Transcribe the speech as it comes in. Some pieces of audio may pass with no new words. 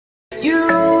You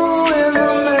in the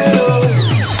middle.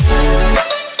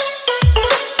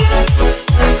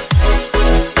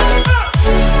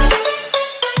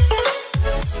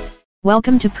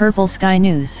 Welcome to Purple Sky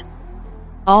News.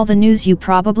 All the news you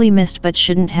probably missed but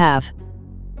shouldn't have.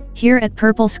 Here at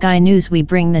Purple Sky News we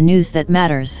bring the news that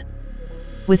matters.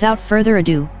 Without further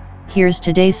ado, here's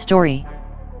today's story.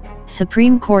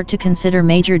 Supreme Court to consider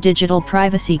major digital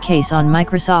privacy case on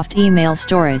Microsoft email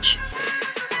storage.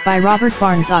 By Robert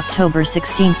Barnes, October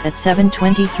 16 at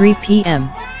 7:23 p.m.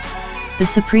 The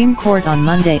Supreme Court on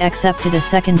Monday accepted a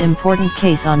second important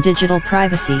case on digital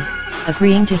privacy,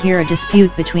 agreeing to hear a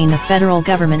dispute between the federal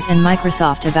government and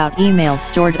Microsoft about emails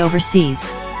stored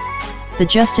overseas. The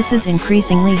justices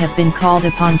increasingly have been called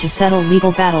upon to settle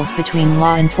legal battles between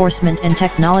law enforcement and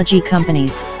technology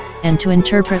companies, and to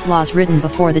interpret laws written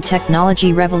before the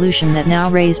technology revolution that now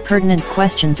raise pertinent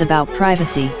questions about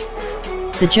privacy.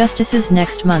 The justices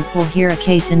next month will hear a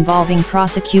case involving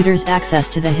prosecutors' access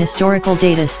to the historical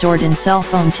data stored in cell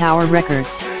phone tower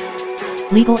records.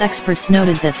 Legal experts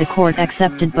noted that the court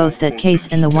accepted both that case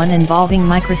and the one involving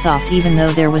Microsoft, even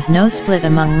though there was no split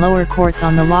among lower courts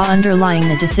on the law underlying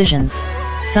the decisions,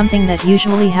 something that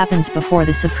usually happens before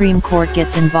the Supreme Court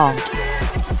gets involved.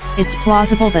 It's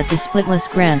plausible that the splitless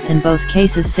grants in both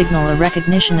cases signal a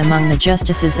recognition among the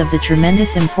justices of the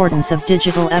tremendous importance of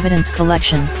digital evidence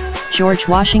collection, George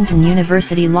Washington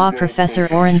University law professor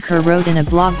Oren Kerr wrote in a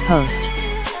blog post.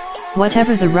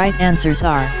 Whatever the right answers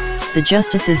are, the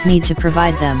justices need to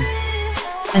provide them.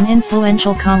 An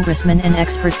influential congressman and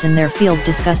experts in their field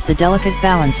discuss the delicate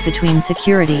balance between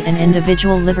security and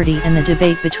individual liberty and the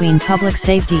debate between public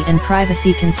safety and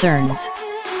privacy concerns.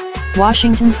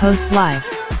 Washington Post Live.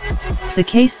 The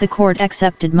case the court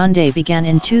accepted Monday began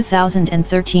in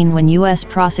 2013 when U.S.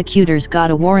 prosecutors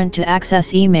got a warrant to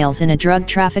access emails in a drug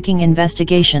trafficking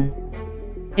investigation.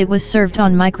 It was served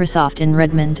on Microsoft in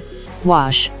Redmond,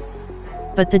 Wash.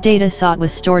 But the data sought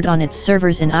was stored on its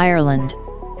servers in Ireland.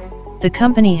 The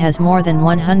company has more than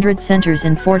 100 centers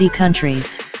in 40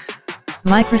 countries.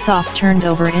 Microsoft turned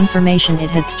over information it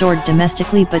had stored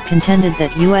domestically but contended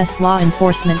that U.S. law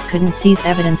enforcement couldn't seize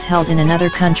evidence held in another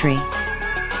country.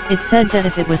 It said that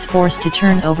if it was forced to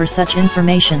turn over such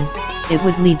information, it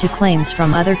would lead to claims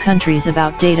from other countries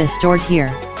about data stored here.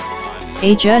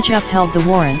 A judge upheld the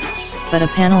warrant, but a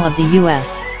panel of the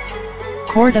U.S.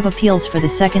 Court of Appeals for the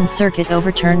Second Circuit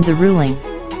overturned the ruling.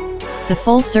 The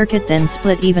full circuit then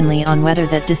split evenly on whether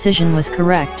that decision was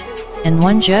correct, and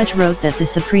one judge wrote that the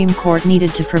Supreme Court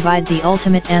needed to provide the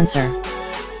ultimate answer.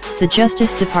 The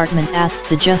Justice Department asked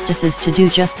the justices to do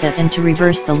just that and to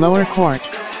reverse the lower court.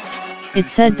 It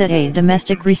said that a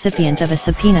domestic recipient of a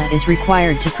subpoena is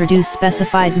required to produce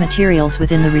specified materials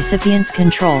within the recipient's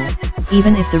control,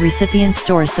 even if the recipient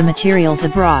stores the materials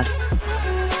abroad.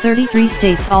 33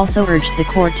 states also urged the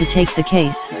court to take the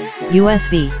case, U.S.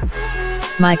 v.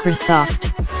 Microsoft.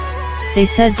 They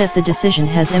said that the decision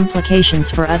has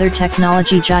implications for other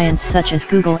technology giants such as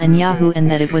Google and Yahoo, and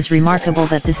that it was remarkable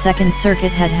that the Second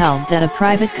Circuit had held that a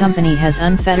private company has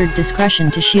unfettered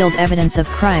discretion to shield evidence of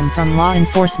crime from law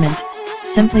enforcement,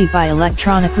 simply by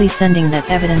electronically sending that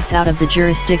evidence out of the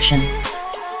jurisdiction.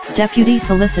 Deputy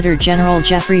Solicitor General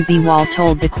Jeffrey B. Wall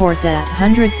told the court that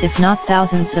hundreds if not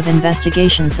thousands of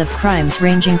investigations of crimes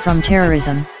ranging from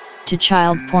terrorism, to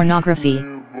child pornography,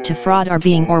 to fraud are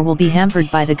being or will be hampered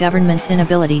by the government's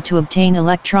inability to obtain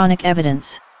electronic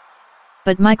evidence.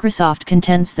 But Microsoft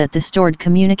contends that the Stored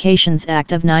Communications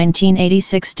Act of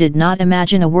 1986 did not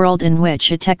imagine a world in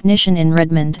which a technician in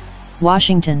Redmond,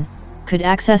 Washington, could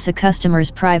access a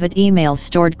customer's private emails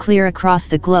stored clear across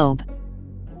the globe.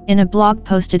 In a blog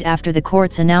posted after the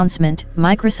court's announcement,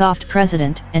 Microsoft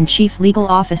President and Chief Legal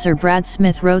Officer Brad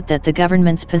Smith wrote that the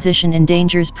government's position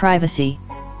endangers privacy.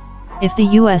 If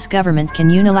the U.S. government can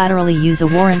unilaterally use a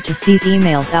warrant to seize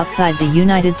emails outside the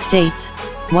United States,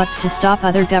 what's to stop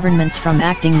other governments from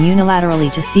acting unilaterally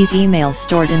to seize emails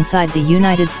stored inside the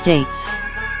United States?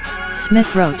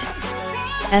 Smith wrote.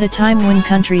 At a time when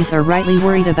countries are rightly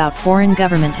worried about foreign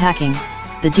government hacking,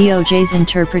 the DOJ's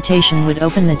interpretation would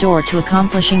open the door to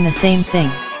accomplishing the same thing.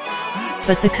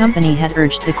 But the company had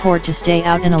urged the court to stay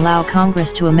out and allow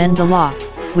Congress to amend the law,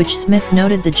 which Smith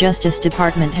noted the Justice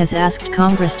Department has asked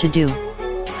Congress to do.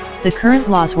 The current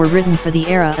laws were written for the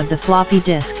era of the floppy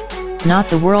disk, not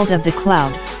the world of the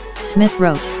cloud, Smith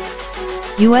wrote.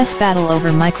 U.S. battle over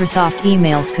Microsoft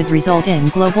emails could result in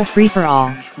global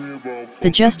free-for-all. The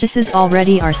justices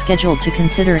already are scheduled to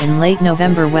consider in late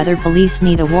November whether police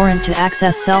need a warrant to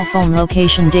access cell phone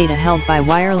location data held by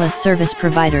wireless service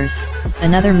providers,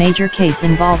 another major case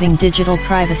involving digital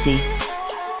privacy.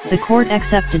 The court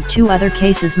accepted two other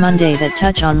cases Monday that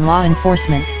touch on law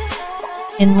enforcement.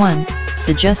 In 1,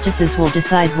 the justices will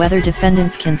decide whether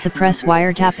defendants can suppress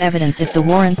wiretap evidence if the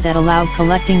warrant that allowed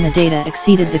collecting the data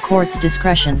exceeded the court's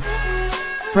discretion.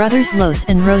 Brothers Los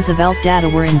and Roosevelt Data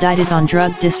were indicted on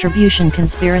drug distribution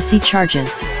conspiracy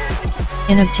charges.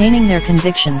 In obtaining their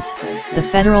convictions, the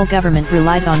federal government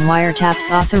relied on wiretaps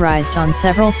authorized on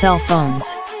several cell phones.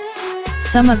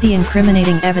 Some of the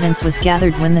incriminating evidence was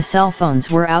gathered when the cell phones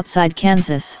were outside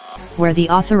Kansas, where the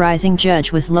authorizing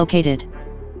judge was located.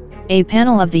 A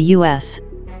panel of the U.S.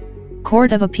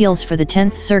 Court of Appeals for the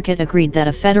 10th Circuit agreed that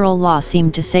a federal law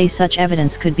seemed to say such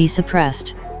evidence could be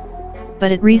suppressed.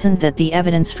 But it reasoned that the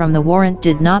evidence from the warrant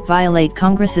did not violate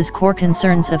Congress's core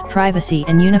concerns of privacy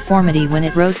and uniformity when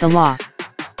it wrote the law.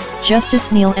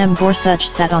 Justice Neil M. Gorsuch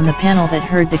sat on the panel that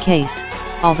heard the case,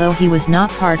 although he was not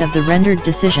part of the rendered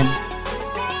decision.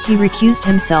 He recused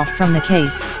himself from the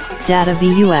case, Data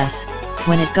v. U.S.,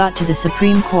 when it got to the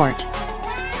Supreme Court.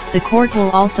 The court will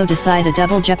also decide a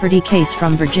double jeopardy case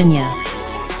from Virginia.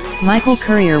 Michael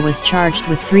Currier was charged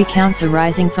with 3 counts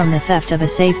arising from the theft of a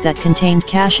safe that contained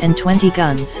cash and 20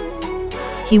 guns.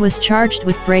 He was charged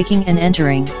with breaking and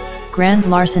entering, grand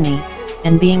larceny,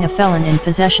 and being a felon in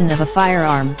possession of a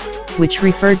firearm, which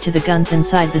referred to the guns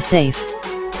inside the safe.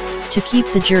 To keep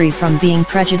the jury from being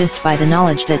prejudiced by the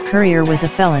knowledge that Currier was a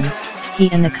felon, he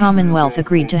and the Commonwealth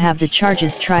agreed to have the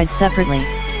charges tried separately.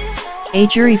 A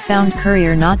jury found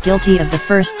Currier not guilty of the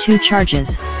first 2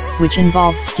 charges, which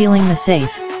involved stealing the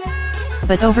safe.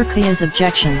 But over Currier's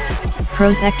objections,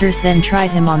 prosecutors then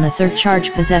tried him on the 3rd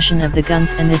charge, possession of the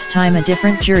guns, and this time a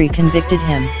different jury convicted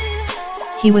him.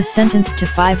 He was sentenced to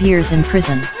 5 years in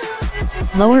prison.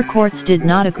 Lower courts did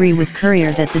not agree with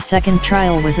Currier that the second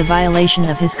trial was a violation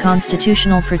of his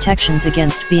constitutional protections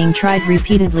against being tried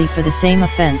repeatedly for the same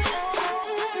offense.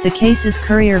 The case is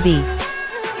Currier v.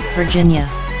 Virginia.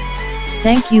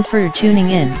 Thank you for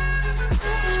tuning in.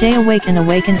 Stay awake and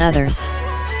awaken others.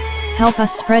 Help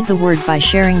us spread the word by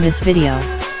sharing this video.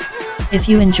 If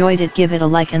you enjoyed it, give it a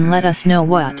like and let us know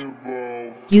what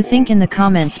you think in the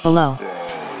comments below.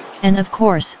 And of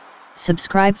course,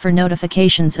 subscribe for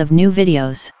notifications of new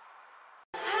videos.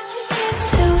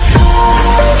 So